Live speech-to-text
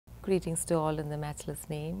Greetings to all in the matchless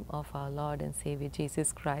name of our Lord and Savior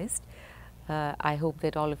Jesus Christ. I hope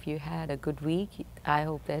that all of you had a good week. I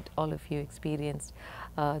hope that all of you experienced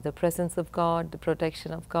the presence of God, the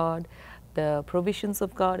protection of God, the provisions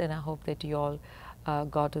of God, and I hope that you all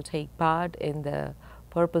got to take part in the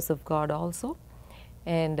purpose of God also.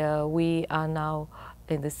 And we are now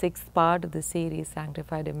in the 6th part of the series,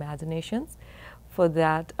 Sanctified Imaginations. For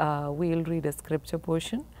that, we'll read a scripture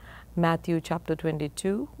portion. Matthew chapter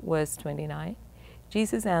 22, verse 29.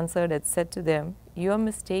 Jesus answered and said to them, "You are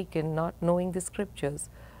mistaken, not knowing the scriptures,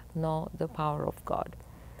 nor the power of God."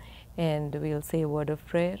 And we'll say a word of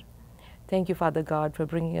prayer. Thank you, Father God, for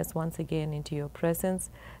bringing us once again into your presence.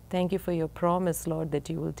 Thank you for your promise, Lord, that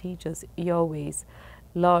you will teach us your ways.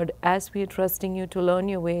 Lord, as we are trusting you to learn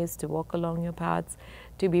your ways, to walk along your paths,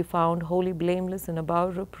 to be found wholly blameless and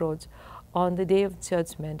above reproach, on the day of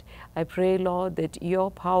judgment, I pray, Lord, that your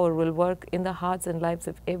power will work in the hearts and lives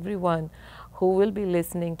of everyone who will be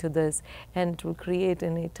listening to this, and it will create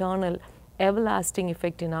an eternal, everlasting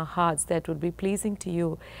effect in our hearts that would be pleasing to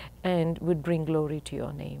you and would bring glory to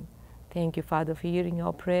your name. Thank you, Father, for hearing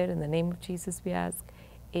our prayer. In the name of Jesus we ask,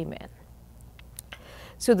 amen.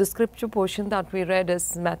 So the scripture portion that we read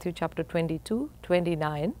is Matthew chapter 22,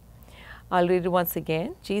 29. I'll read it once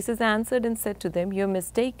again. Jesus answered and said to them, "You are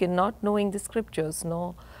mistaken, not knowing the scriptures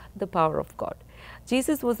nor the power of God."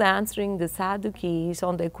 Jesus was answering the Sadducees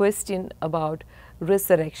on their question about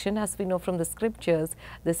resurrection. As we know from the scriptures,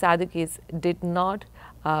 the Sadducees did not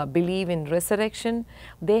believe in resurrection.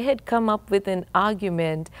 They had come up with an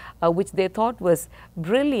argument which they thought was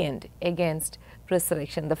brilliant against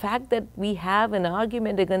resurrection. The fact that we have an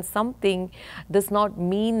argument against something does not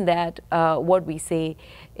mean that what we say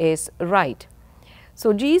is right.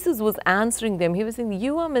 So Jesus was answering them. He was saying,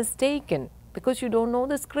 "You are mistaken because you don't know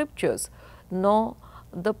the scriptures nor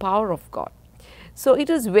the power of God." So it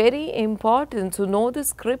is very important to know the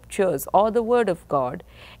scriptures or the word of God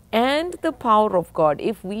and the power of God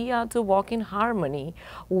if we are to walk in harmony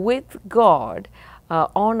with God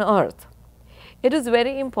on earth. It is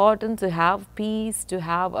very important to have peace, to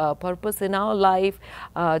have a purpose in our life,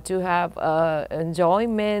 to have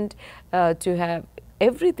enjoyment, to have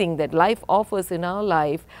everything that life offers in our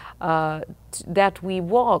life, that we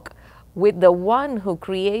walk with the one who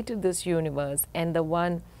created this universe and the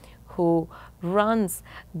one who runs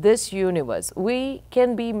this universe. We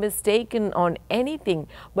can be mistaken on anything,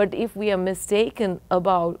 but if we are mistaken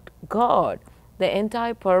about God, the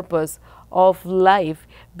entire purpose of life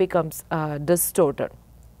becomes distorted.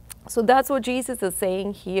 So that's what Jesus is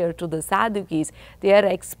saying here to the Sadducees. They are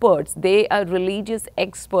experts. They are religious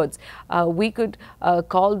experts. We could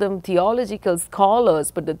call them theological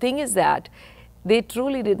scholars, but the thing is that they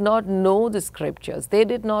truly did not know the scriptures. They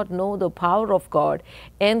did not know the power of God,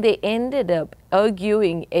 and they ended up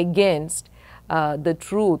arguing against the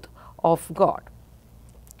truth of God.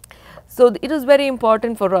 So it is very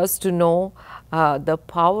important for us to know the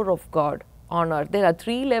power of God on earth. There are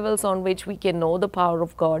 3 levels on which we can know the power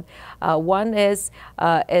of God. One is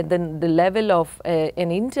at the level of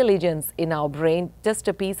an intelligence in our brain, just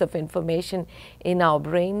a piece of information in our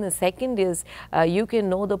brain. The second is you can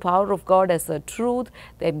know the power of God as a truth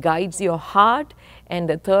that guides your heart. And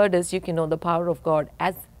the third is you can know the power of God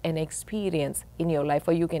as an experience in your life,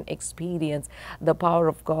 or you can experience the power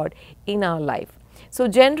of God in our life. So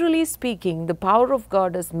generally speaking, the power of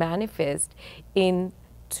God is manifest in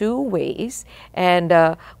 2 ways, and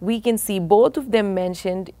we can see both of them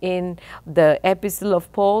mentioned in the epistle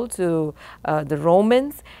of Paul to the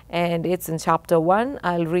Romans, and it's in chapter 1.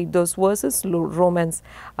 I'll read those verses. Romans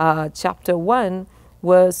chapter 1,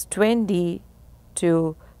 verse 20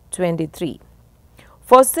 to 23.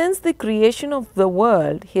 "For since the creation of the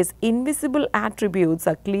world, his invisible attributes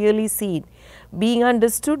are clearly seen, being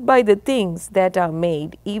understood by the things that are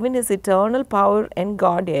made, even his eternal power and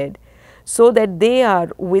Godhead, so that they are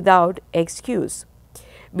without excuse.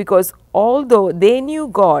 Because although they knew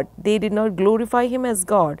God, they did not glorify him as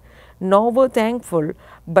God, nor were thankful,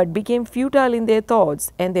 but became futile in their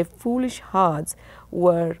thoughts, and their foolish hearts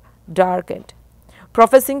were darkened.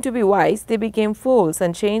 Professing to be wise, they became fools,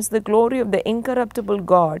 and changed the glory of the incorruptible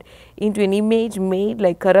God into an image made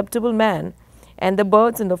like corruptible man, and the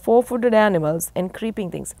birds and the 4-footed animals and creeping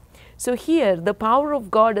things." So here the power of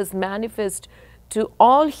God is manifest to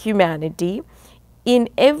all humanity in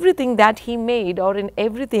everything that he made, or in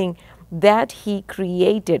everything that he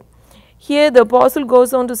created. Here the apostle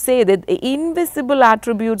goes on to say that the invisible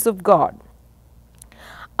attributes of God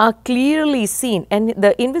are clearly seen, and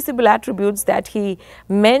the invisible attributes that he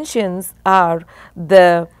mentions are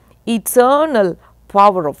the eternal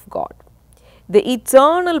power of God. The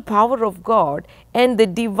eternal power of God and the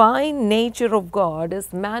divine nature of God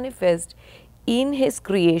is manifest in His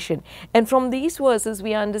creation. And from these verses,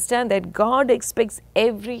 we understand that God expects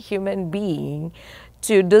every human being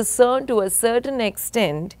to discern to a certain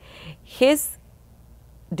extent His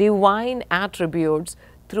divine attributes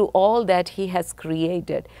through all that He has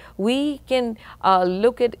created. We can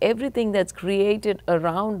look at everything that's created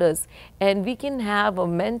around us, and we can have a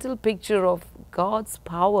mental picture of God's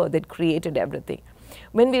power that created everything.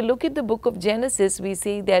 When we look at the book of Genesis, we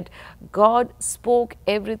see that God spoke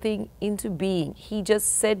everything into being. He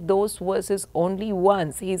just said those verses only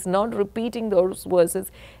once. He's not repeating those verses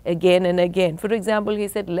again and again. For example, He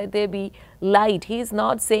said, "Let there be light." He's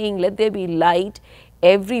not saying, "Let there be light,"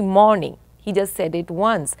 every morning. He just said it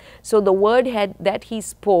once. So the word that He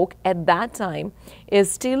spoke at that time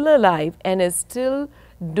is still alive and is still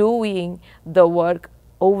doing the work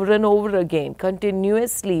over and over again,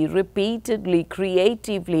 continuously, repeatedly,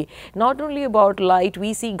 creatively. Not only about light,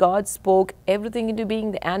 we see God spoke everything into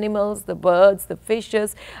being, the animals, the birds, the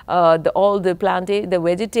fishes, all the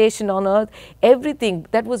vegetation on earth, everything.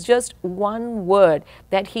 That was just one word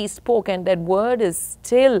that He spoke, and that word is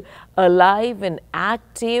still alive and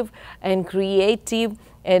active and creative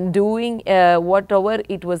and doing whatever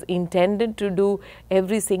it was intended to do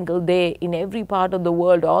every single day in every part of the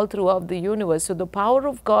world, all throughout the universe. So the power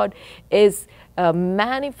of God is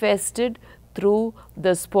manifested through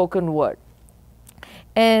the spoken word.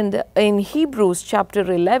 And in Hebrews chapter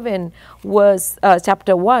 11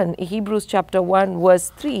 chapter 1, Hebrews chapter 1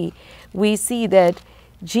 verse 3, we see that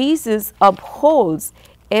Jesus upholds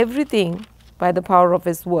everything by the power of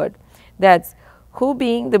His word. That's who,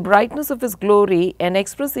 being the brightness of His glory and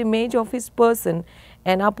express image of His person,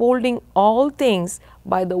 and upholding all things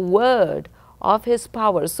by the word of His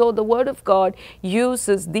power. So the word of God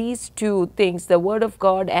uses these two things, the word of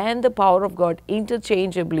God and the power of God,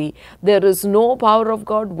 interchangeably. There is no power of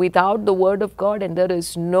God without the word of God, and there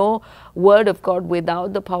is no word of God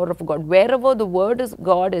without the power of God. Wherever the word of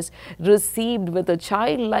God is received with a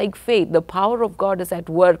childlike faith, the power of God is at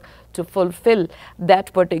work to fulfill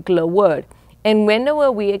that particular word. And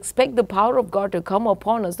whenever we expect the power of God to come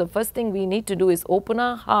upon us, the first thing we need to do is open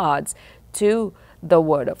our hearts to the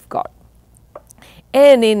word of God.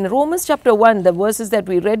 And in Romans chapter 1, the verses that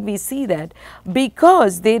we read, we see that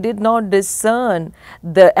because they did not discern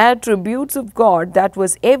the attributes of God that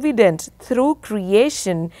was evident through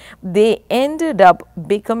creation, they ended up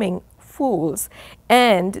becoming fools,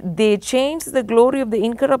 and they changed the glory of the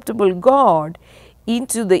incorruptible God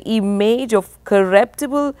into the image of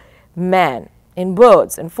corruptible man, in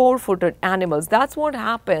birds and four-footed animals. That's what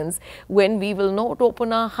happens when we will not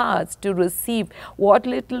open our hearts to receive what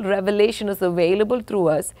little revelation is available to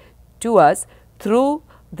us through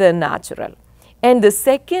the natural. And the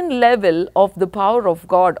second level of the power of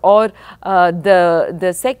God, or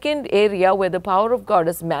the second area where the power of God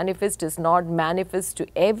is manifest, is not manifest to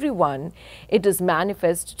everyone. It is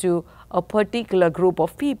manifest to a particular group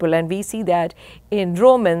of people. And we see that in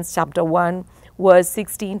Romans chapter 1, verse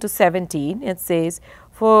 16 to 17, it says,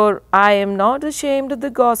 "For I am not ashamed of the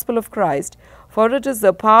gospel of Christ, for it is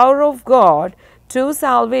the power of God to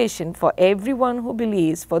salvation for everyone who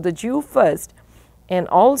believes, for the Jew first, and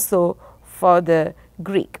also for the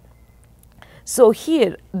Greek." So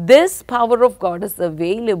here, this power of God is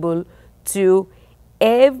available to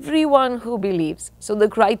everyone who believes. So the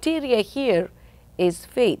criteria here is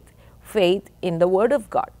faith. Faith in the word of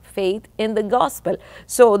God, faith in the gospel.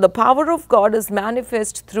 So the power of God is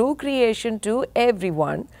manifest through creation to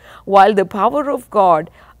everyone, while the power of God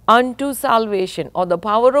unto salvation, or the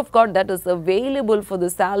power of God that is available for the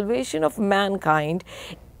salvation of mankind,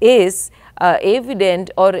 is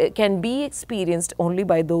evident or can be experienced only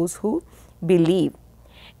by those who believe.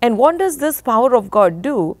 And what does this power of God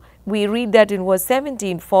do? We read that in verse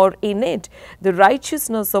 17, "For in it the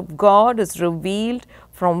righteousness of God is revealed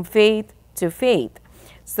from faith to faith."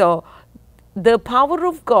 So the power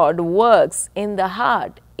of God works in the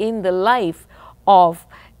heart, in the life of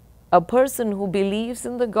a person who believes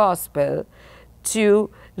in the gospel, to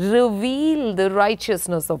reveal the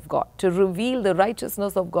righteousness of God, to reveal the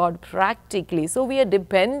righteousness of God practically. So we are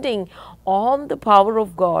depending on the power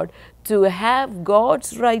of God to have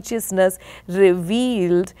God's righteousness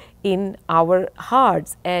revealed in our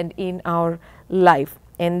hearts and in our life.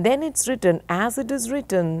 And then it's written, "As it is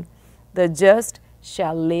written, the just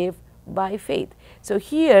shall live by faith." So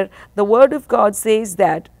here the word of God says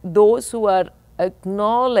that those who are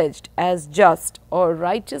acknowledged as just or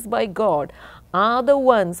righteous by God are the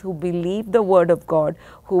ones who believe the word of God,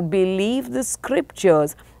 who believe the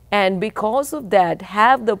scriptures, and because of that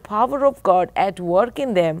have the power of God at work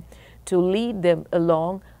in them to lead them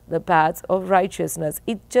along the paths of righteousness.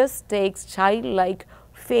 It just takes childlike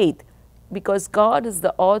faith, because God is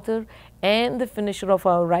the author and the finisher of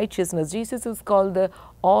our righteousness. Jesus is called the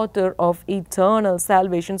author of eternal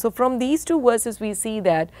salvation. So from these two verses we see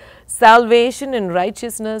that salvation and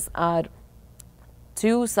righteousness are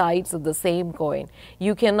two sides of the same coin.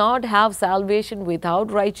 You cannot have salvation without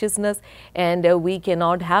righteousness, and we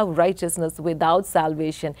cannot have righteousness without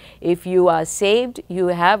salvation. If you are saved, you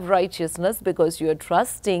have righteousness because you are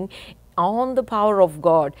trusting on the power of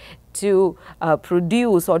God to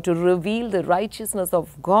produce or to reveal the righteousness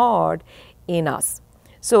of God in us.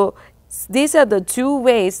 So these are the two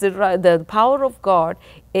ways the power of God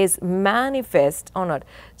is manifest on earth.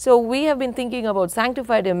 So we have been thinking about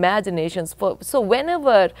sanctified imaginations. So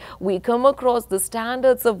whenever we come across the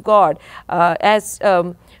standards of God as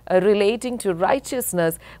relating to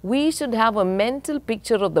righteousness, we should have a mental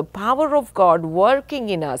picture of the power of God working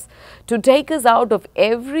in us to take us out of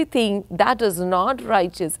everything that is not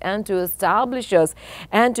righteous and to establish us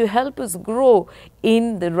and to help us grow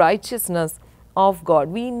in the righteousness of God.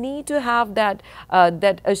 We need to have that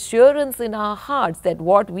assurance in our hearts that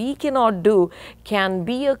what we cannot do can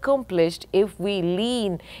be accomplished if we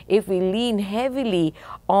lean heavily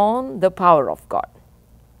on the power of God.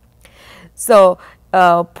 So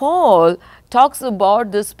Paul talks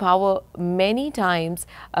about this power many times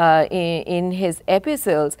in his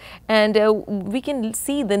epistles, and we can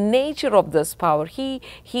see the nature of this power.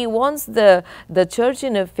 He wants the church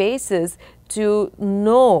in Ephesus to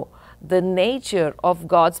know the nature of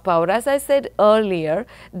God's power. As I said earlier,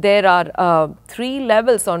 there are three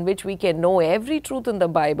levels on which we can know every truth in the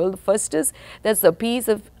Bible. The first is that's a piece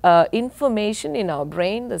of information in our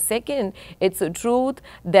brain. The second, it's a truth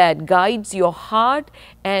that guides your heart.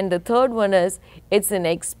 And the third one is it's an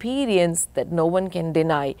experience that no one can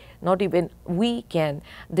deny, not even we can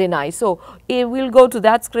deny. So we'll go to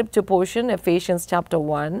that scripture portion, Ephesians chapter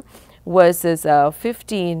 1, verses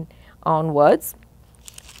 15 onwards.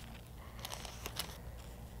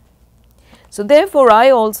 So therefore I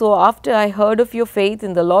also, after I heard of your faith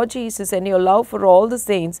in the Lord Jesus and your love for all the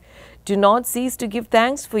saints, do not cease to give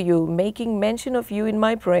thanks for you, making mention of you in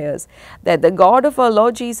my prayers, that the God of our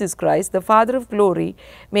Lord Jesus Christ, the Father of glory,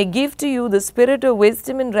 may give to you the spirit of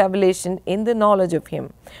wisdom and revelation in the knowledge of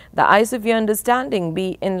him, the eyes of your understanding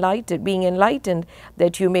being enlightened,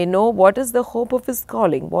 that you may know what is the hope of his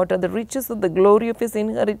calling, what are the riches of the glory of his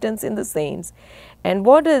inheritance in the saints, and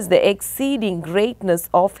what is the exceeding greatness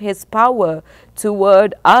of his power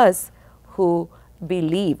toward us who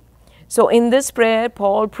believe. So in this prayer,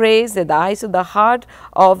 Paul prays that the eyes of the heart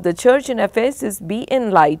of the church in Ephesus be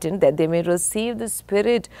enlightened, that they may receive the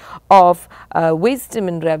spirit of wisdom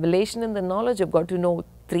and revelation and the knowledge of God, to know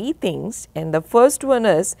three things. And the first one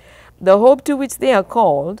is the hope to which they are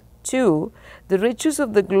called. Two, the riches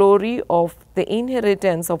of the glory of the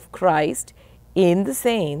inheritance of Christ in the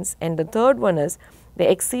saints. And the third one is the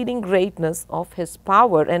exceeding greatness of his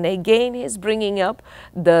power. And again he is bringing up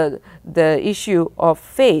the issue of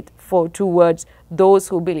faith towards those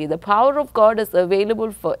who believe. The power of God is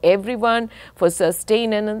available for everyone for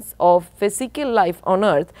sustenance of physical life on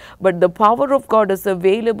earth, but the power of God is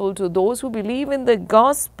available to those who believe in the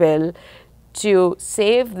gospel to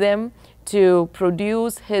save them, to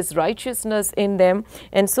produce his righteousness in them.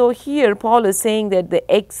 And so here Paul is saying that the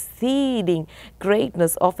exceeding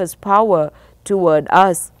greatness of his power toward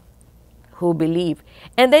us who believe.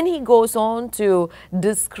 And then he goes on to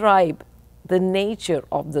describe the nature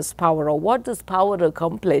of this power, or what this power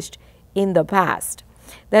accomplished in the past,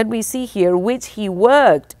 that we see here, which he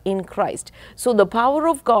worked in Christ. So the power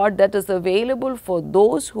of God that is available for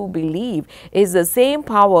those who believe is the same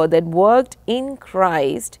power that worked in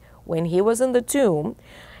Christ when he was in the tomb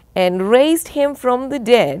and raised him from the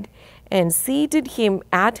dead and seated him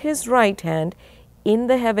at his right hand in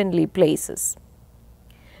the heavenly places.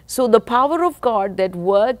 So the power of God that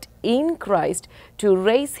worked in Christ to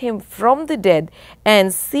raise him from the dead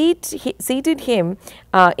and seated him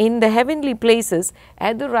in the heavenly places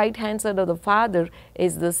at the right hand side of the Father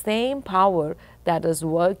is the same power that is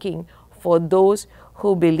working for those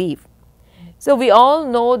who believe. So we all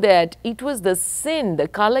know that it was the sin, the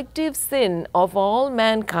collective sin of all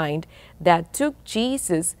mankind, that took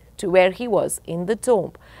Jesus to where he was, in the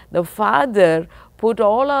tomb. The Father put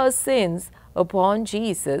all our sins upon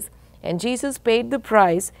Jesus, and Jesus paid the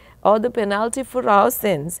price or the penalty for our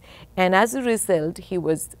sins, and as a result he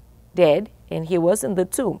was dead and he was in the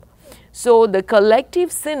tomb. So the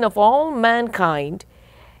collective sin of all mankind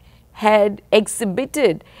had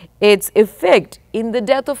exhibited its effect in the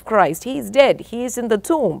death of Christ. He is dead, he is in the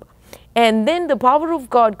tomb, And then the power of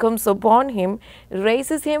God comes upon him,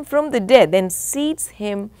 raises him from the dead, and seats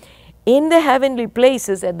him in the heavenly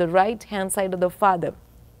places at the right hand side of the Father.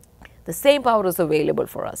 The same power is available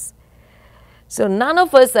for us. So none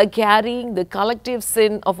of us are carrying the collective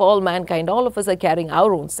sin of all mankind. All of us are carrying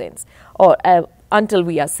our own sins, or until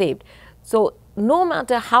we are saved. So no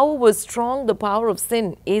matter how strong the power of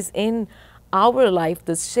sin is in our life,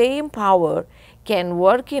 the same power can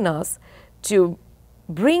work in us to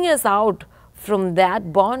bring us out from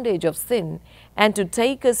that bondage of sin and to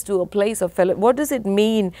take us to a place of fellowship. What does it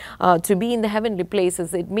mean to be in the heavenly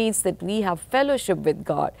places? It means that we have fellowship with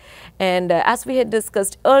God. And as we had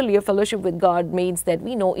discussed earlier, fellowship with God means that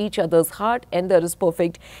we know each other's heart and there is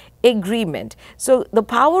perfect agreement. So the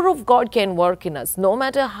power of God can work in us, no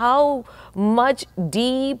matter how much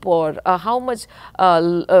deep or how much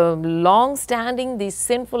long-standing these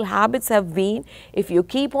sinful habits have been. If you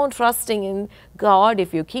keep on trusting in God,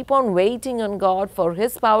 if you keep on waiting on God for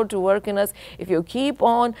His power to work in us, if you keep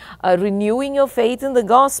on renewing your faith in the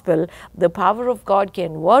gospel, the power of God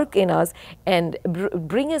can work in us and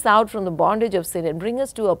bring us out from the bondage of sin and bring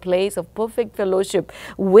us to a place of perfect fellowship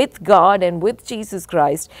with God and with Jesus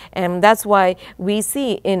Christ. And that's why we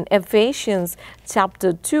see in Ephesians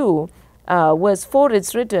chapter 2, verse 4,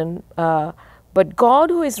 it's written, but God,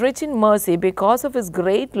 who is rich in mercy, because of His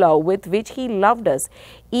great love with which He loved us,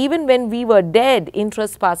 even when we were dead in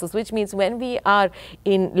trespasses, which means when we are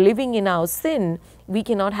living in our sin, we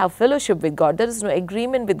cannot have fellowship with God. There is no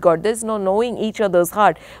agreement with God. There is no knowing each other's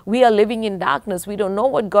heart. We are living in darkness. We don't know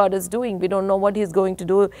what God is doing. We don't know what He's going to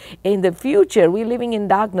do in the future. We're living in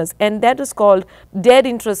darkness, and that is called dead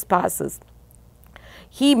in trespasses.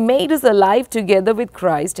 He made us alive together with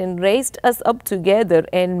Christ and raised us up together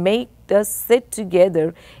and made us sit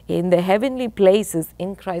together in the heavenly places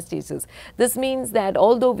in Christ Jesus. This means that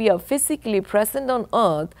although we are physically present on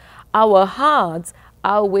earth, our hearts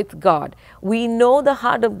are with God. We know the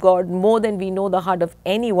heart of God more than we know the heart of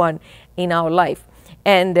anyone in our life.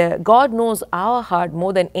 And God knows our heart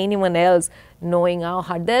more than anyone else knowing our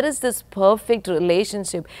heart. There is this perfect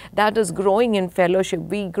relationship that is growing in fellowship.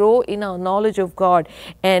 We grow in our knowledge of God,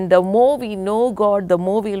 and the more we know God, the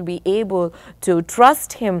more we'll be able to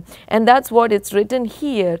trust Him. And that's what it's written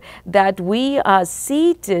here, that we are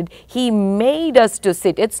seated. He made us to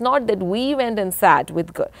sit. It's not that we went and sat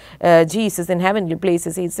with Jesus in heavenly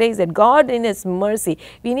places. He says that God in His mercy,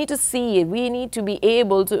 we need to see it. We need to be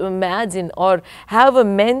able to imagine or have a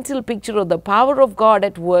mental picture of the power of God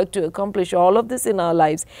at work to accomplish all of this in our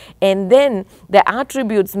lives. And then the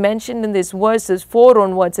attributes mentioned in these verses 4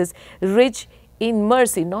 onwards is rich in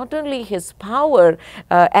mercy. Not only His power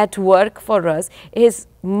at work for us, His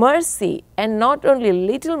mercy, and not only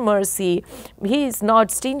little mercy. He is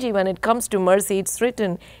not stingy when it comes to mercy. It's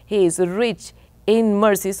written He is rich in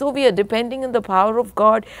mercy. So we are depending on the power of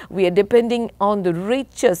God. We are depending on the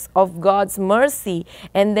riches of God's mercy.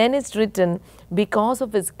 And then it's written, because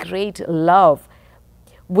of His great love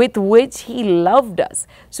with which He loved us.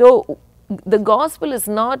 So the gospel is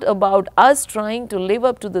not about us trying to live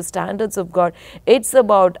up to the standards of God. It's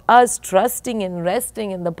about us trusting and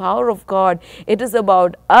resting in the power of God. It is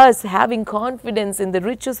about us having confidence in the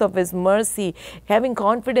riches of His mercy, having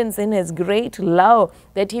confidence in His great love,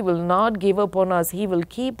 that He will not give up on us. He will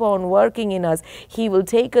keep on working in us. He will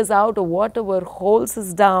take us out of whatever holds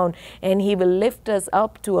us down, and He will lift us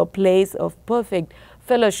up to a place of perfect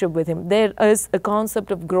fellowship with Him. There is a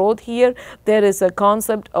concept of growth here. There is a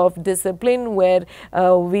concept of discipline, where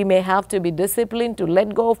we may have to be disciplined to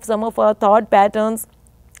let go of some of our thought patterns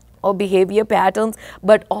or behavior patterns,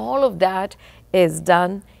 but all of that is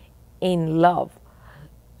done in love.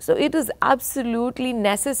 So it is absolutely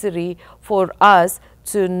necessary for us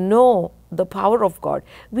to know the power of God.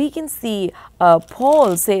 We can see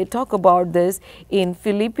Paul talk about this in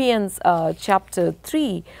Philippians chapter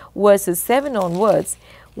 3 verses 7 onwards,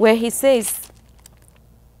 where he says,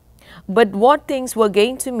 but what things were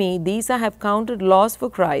gained to me, these I have counted loss for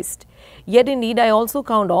Christ. Yet indeed I also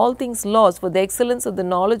count all things lost for the excellence of the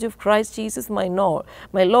knowledge of Christ Jesus my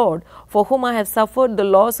Lord, for whom I have suffered the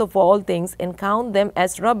loss of all things, and count them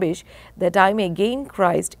as rubbish, that I may gain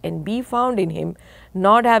Christ and be found in Him,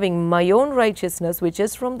 not having my own righteousness which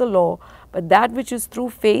is from the law, but that which is through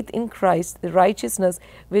faith in Christ, the righteousness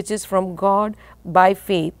which is from God by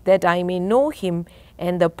faith, that I may know Him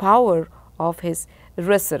and the power of His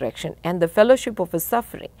resurrection and the fellowship of His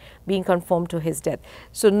suffering, being conformed to His death.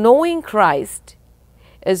 So knowing Christ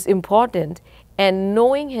is important, and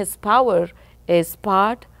knowing His power is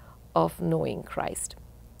part of knowing Christ.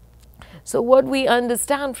 So what we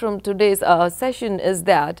understand from today's session is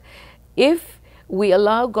that if we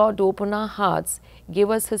allow God to open our hearts, give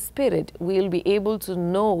us His Spirit, we'll be able to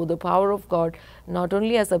know the power of God not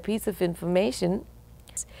only as a piece of information.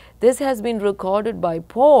 This has been recorded by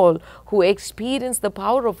Paul, who experienced the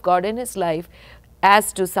power of God in his life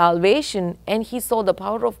as to salvation, and he saw the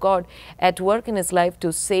power of God at work in his life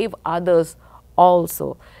to save others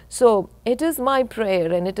also. So it is my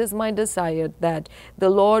prayer and it is my desire that the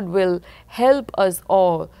Lord will help us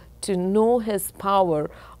all to know His power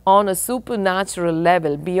on a supernatural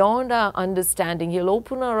level beyond our understanding. He'll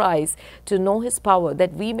open our eyes to know His power,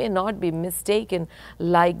 that we may not be mistaken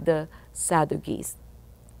like the Sadducees.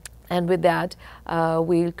 And with that,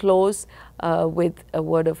 we'll close with a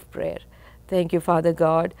word of prayer. Thank you, Father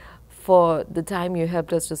God, for the time you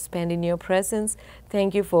helped us to spend in your presence.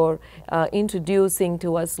 Thank you for introducing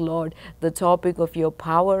to us, Lord, the topic of your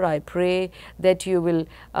power. I pray that you will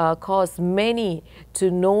cause many to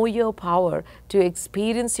know your power, to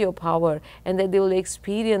experience your power, and that they will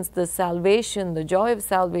experience the salvation, the joy of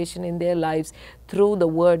salvation in their lives through the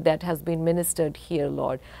word that has been ministered here,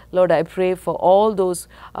 Lord. Lord, I pray for all those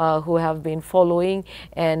who have been following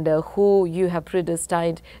and who you have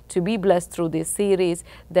predestined to be blessed through this series,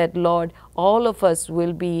 that, Lord, all of us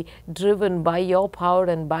will be driven by your power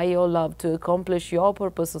and by your love to accomplish your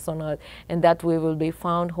purposes on earth, and that we will be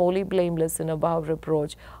found wholly blameless and above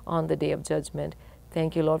reproach on the day of judgment.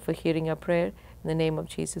 Thank you, Lord, for hearing our prayer. In the name of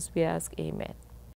Jesus we ask, amen.